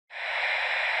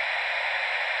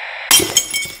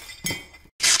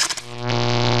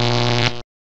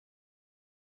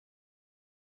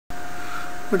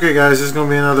Okay guys, this is going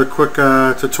to be another quick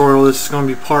tutorial. This is going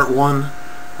to be part one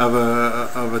of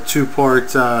a two-part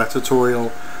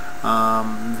tutorial.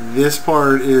 This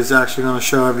part is actually going to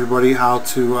show everybody how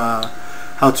to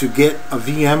get a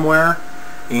VMware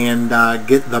and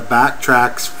get the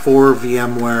backtracks for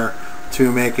VMware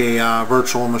to make a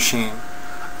virtual machine.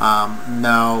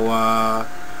 Now,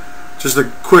 just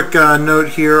a quick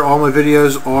note here, all my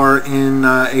videos are in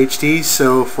HD,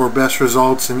 so for best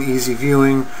results and easy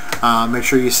viewing, make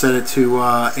sure you set it to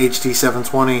HD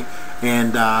 720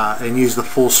 and use the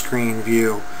full screen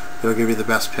view. It'll give you the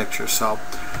best picture. So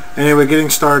anyway, getting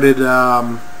started,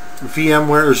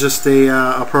 VMware is just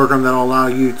a program that will allow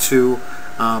you to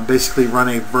basically run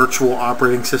a virtual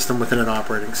operating system within an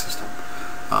operating system.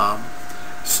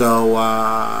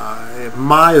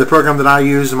 The program that I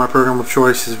use and my program of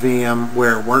choice is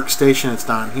vmware Workstation. It's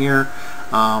down here.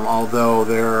 Although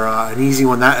they're an easy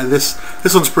one. This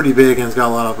one's pretty big and it's got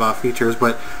a lot of features.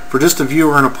 But for just a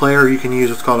viewer and a player, you can use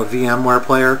what's called a VMware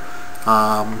player.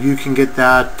 You can get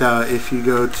that if you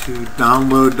go to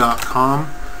download.com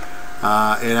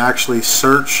and actually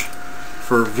search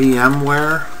for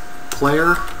VMware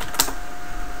player.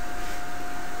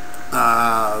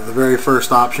 The very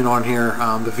first option on here,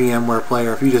 the VMware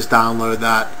player, if you just download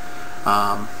that,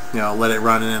 let it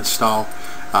run and install,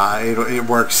 it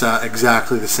works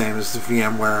exactly the same as the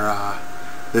VMware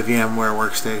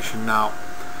Workstation. Now,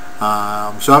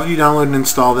 so after you download and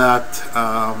install that,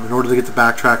 in order to get the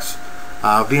backtracks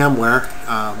VMware,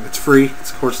 it's free. It's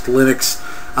of course the Linux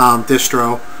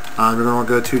distro. You're going to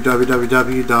go to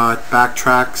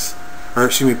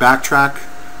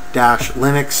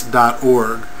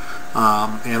backtrack-linux.org.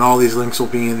 And all these links will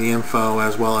be in the info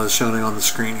as well as showing on the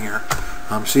screen here.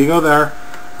 So you go there,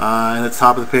 and at the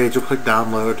top of the page you'll click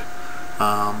download,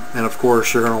 and of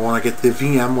course you're going to want to get the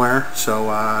VMware, so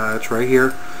it's right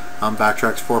here,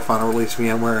 backtrack4 final release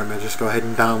VMware, and then just go ahead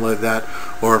and download that,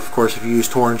 or of course if you use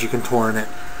torrents you can torrent it.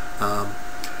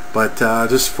 But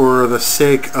just for the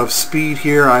sake of speed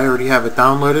here, I already have it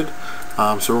downloaded,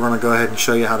 so we're going to go ahead and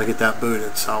show you how to get that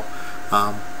booted. So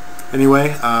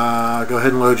anyway, go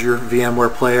ahead and load your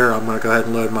VMware player. I'm going to go ahead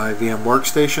and load my VM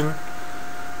Workstation.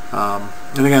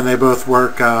 And again, they both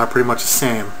work pretty much the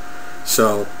same.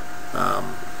 So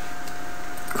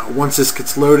once this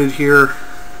gets loaded here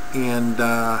and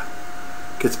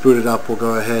gets booted up, we'll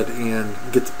go ahead and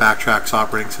get the Backtracks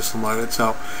operating system loaded.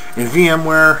 So in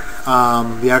VMware,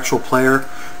 the actual player,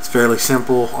 it's fairly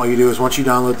simple. All you do is once you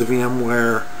download the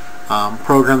VMware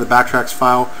program, the Backtracks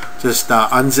file, just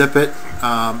unzip it,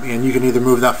 and you can either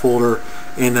move that folder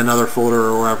in another folder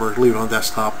or wherever, leave it on the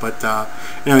desktop. But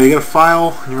you get a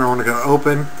file, you're going to want to go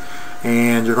open,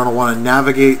 and you're going to want to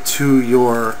navigate to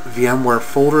your VMware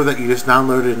folder that you just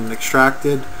downloaded and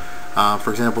extracted.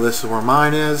 For example, this is where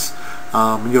mine is.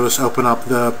 You'll just open up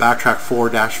the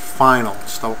backtrack4-final,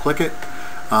 just double click it,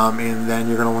 and then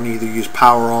you're going to want to either use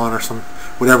power on or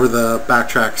whatever the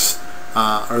Backtracks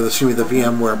the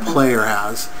VMware player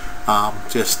has.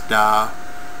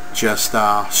 Just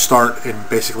start and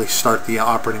basically start the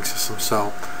operating system.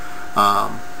 So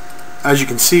as you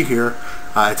can see here,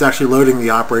 it's actually loading the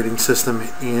operating system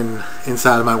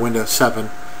inside of my Windows 7.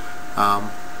 So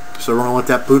we're going to let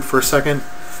that boot for a second,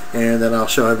 and then I'll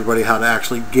show everybody how to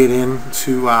actually get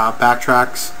into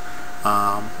Backtracks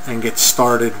and get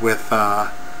started with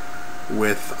the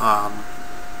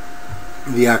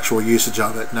actual usage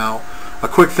of it. Now, a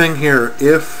quick thing here,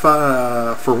 if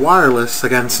for wireless,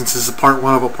 again, since this is part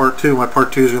one of a part two, my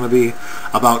part two is going to be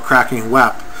about cracking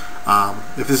Wep.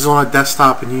 If this is on a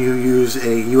desktop and you use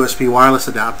a USB wireless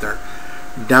adapter,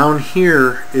 down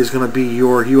here is going to be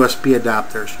your USB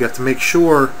adapters. You have to make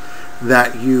sure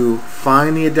that you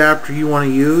find the adapter you want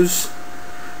to use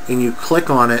and you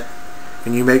click on it,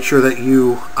 and you make sure that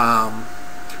you,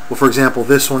 well, for example,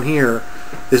 this one here,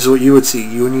 this is what you would see.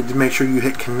 You would need to make sure you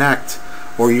hit connect,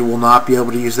 or you will not be able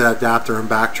to use that adapter in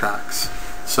Backtracks.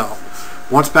 So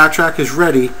once Backtrack is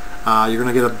ready, you're going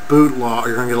to get a boot log.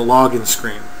 You're going to get a login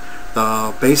screen.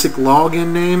 The basic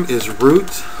login name is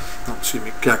root. Oh, excuse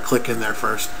me. Got to click in there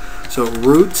first. So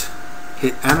root.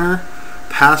 Hit enter.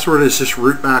 Password is just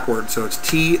root backwards. So it's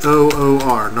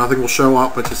TOOR. Nothing will show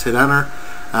up, but just hit enter,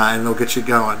 and it'll get you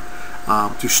going.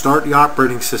 To start the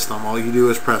operating system, all you do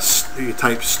is you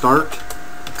type start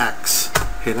X.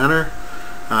 Hit enter.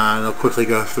 And it'll quickly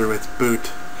go through its boot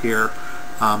here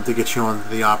to get you on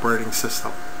the operating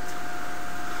system.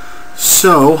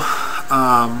 So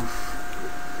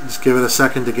just give it a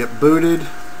second to get booted.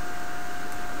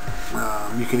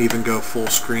 You can even go full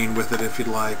screen with it if you'd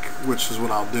like, which is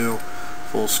what I'll do,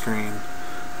 full screen.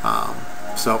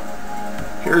 So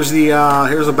Here's the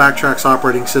Backtrack's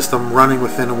operating system running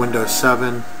within a Windows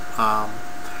 7.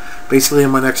 Basically,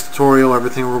 in my next tutorial,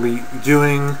 everything we'll be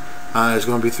doing is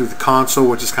going to be through the console,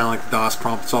 which is kind of like the DOS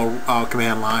prompt. It's all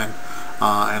command line,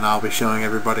 and I'll be showing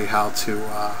everybody how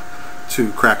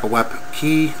to crack a Wep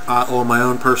key on my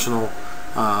own personal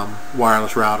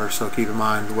wireless router. So keep in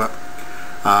mind, the Wep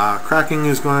cracking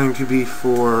is going to be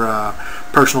for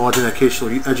personal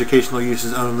educational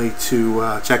uses only,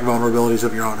 to check vulnerabilities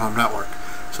of your own home network.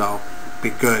 So be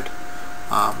good.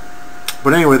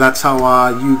 But anyway, that's how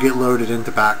you get loaded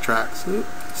into Backtracks.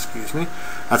 Excuse me.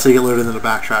 That's how you get loaded into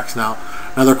Backtracks. Now,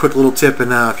 another quick little tip,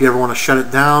 and if you ever want to shut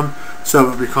it down, so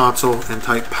open up your console and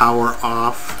type power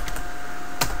off.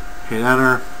 Hit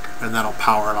enter, and that'll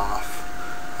power it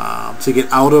off. To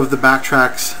get out of the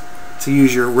Backtracks, to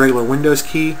use your regular Windows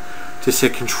key, just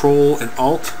hit Control and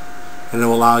Alt, and it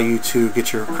will allow you to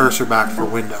get your cursor back for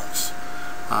Windows.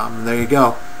 And there you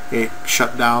go. It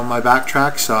shut down my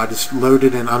Backtrack, so I just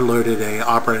loaded and unloaded a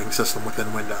operating system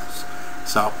within Windows.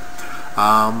 So,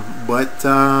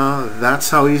 that's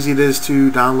how easy it is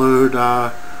to download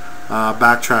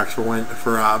Backtracks for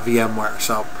VMware.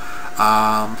 So,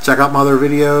 check out my other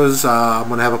videos. I'm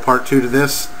going to have a part 2 to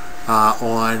this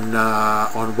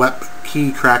on Wep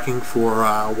key cracking for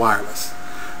wireless.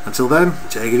 Until then,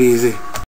 take it easy.